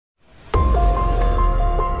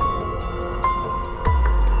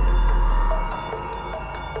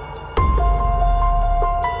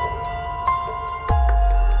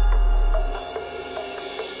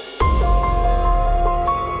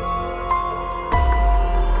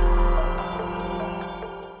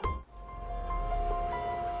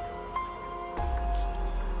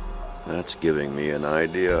That's giving me an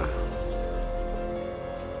idea.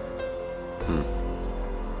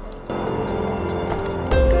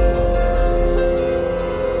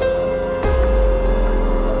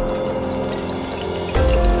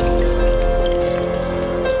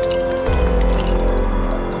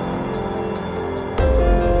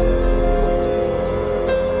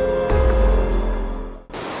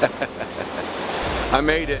 I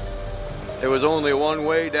made it. There was only one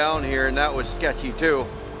way down here, and that was sketchy too.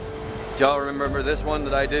 Do y'all remember this one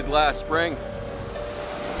that I did last spring?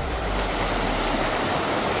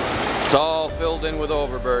 It's all filled in with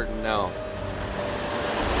overburden now.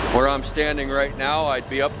 Where I'm standing right now, I'd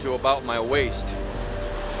be up to about my waist,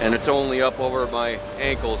 and it's only up over my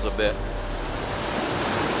ankles a bit.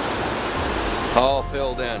 All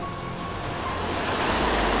filled in.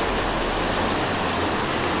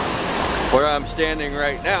 Where I'm standing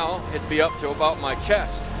right now, it'd be up to about my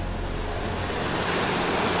chest.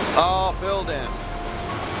 All filled in.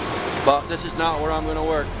 But this is not where I'm going to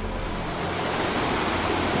work.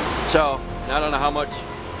 So, I don't know how much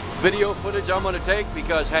video footage I'm going to take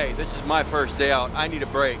because, hey, this is my first day out. I need a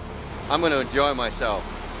break. I'm going to enjoy myself.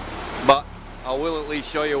 But I will at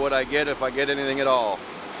least show you what I get if I get anything at all.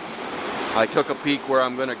 I took a peek where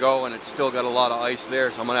I'm going to go and it's still got a lot of ice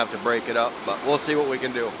there, so I'm going to have to break it up. But we'll see what we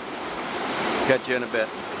can do. Catch you in a bit.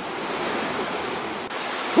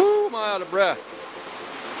 Whoo, am I out of breath.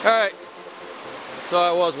 Alright, so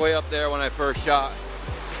I was way up there when I first shot.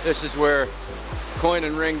 This is where Coin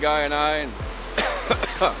and Ring Guy and I and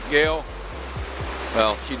Gail,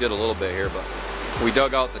 well, she did a little bit here, but we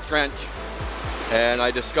dug out the trench, and I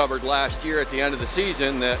discovered last year at the end of the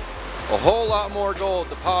season that a whole lot more gold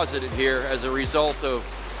deposited here as a result of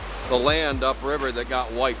the land upriver that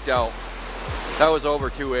got wiped out. That was over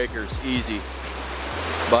 2 acres, easy.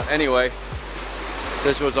 But anyway,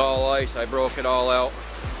 this was all ice. I broke it all out.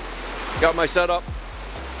 Got my setup,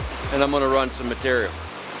 and I'm going to run some material.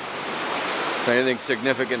 If anything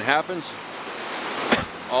significant happens,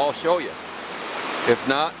 I'll show you. If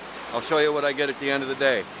not, I'll show you what I get at the end of the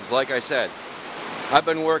day. Because like I said, I've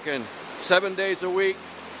been working 7 days a week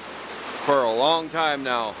for a long time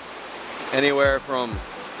now. Anywhere from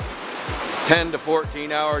 10 to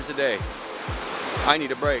 14 hours a day. I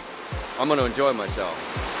need a break. I'm going to enjoy myself.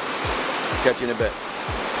 Catch you in a bit.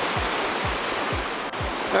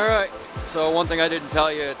 Alright, so one thing I didn't tell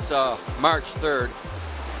you, it's March 3rd.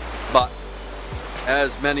 But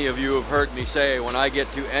as many of you have heard me say, when I get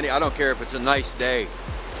to I don't care if it's a nice day,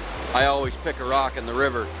 I always pick a rock in the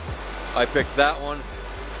river. I picked that one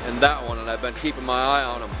and I've been keeping my eye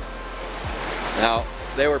on them. Now,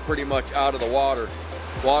 they were pretty much out of the water.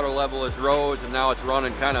 Water level has rose and now it's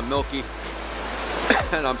running kind of milky.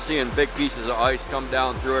 And I'm seeing big pieces of ice come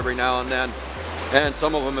down through every now and then. And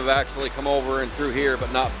some of them have actually come over and through here,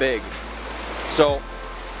 but not big. So,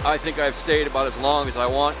 I think I've stayed about as long as I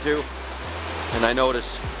want to. And I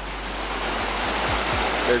notice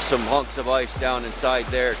there's some hunks of ice down inside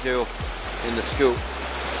there too, in the scoop.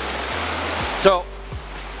 So,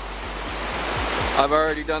 I've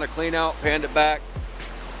already done a clean out, panned it back.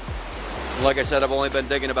 Like I said, I've only been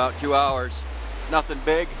digging about 2 hours. Nothing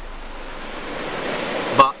big,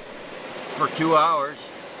 but for 2 hours,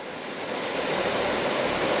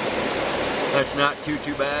 that's not too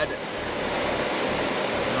bad.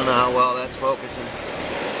 I don't know how well that's focusing.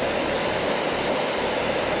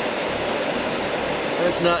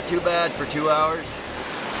 That's not too bad for 2 hours.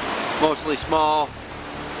 Mostly small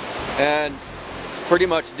and pretty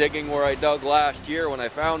much digging where I dug last year when I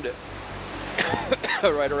found it.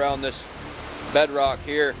 Right around this bedrock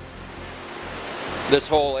here. This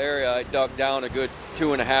whole area I dug down a good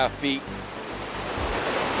 2.5 feet.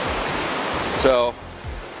 So,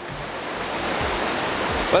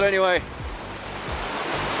 but anyway,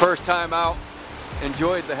 first time out,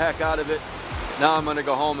 enjoyed the heck out of it. Now I'm going to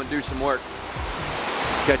go home and do some work.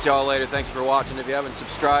 Catch y'all later. Thanks for watching. If you haven't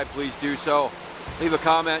subscribed, please do so. Leave a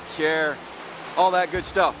comment, share, all that good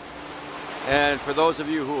stuff. And for those of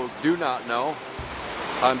you who do not know,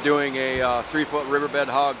 I'm doing a 3-foot riverbed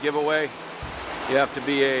hog giveaway. You have to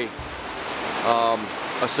be a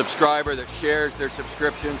subscriber that shares their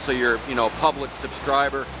subscription, so you're, public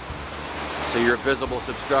subscriber, so you're a visible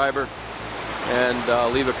subscriber,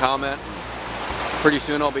 and leave a comment. Pretty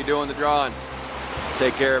soon I'll be doing the drawing.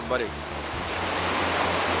 Take care, everybody.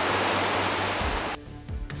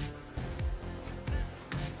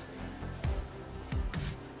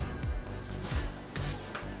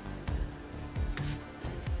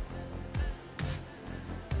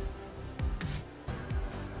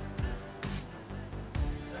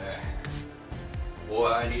 Boy,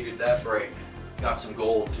 I needed that break. Got some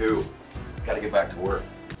gold too. Got to get back to work.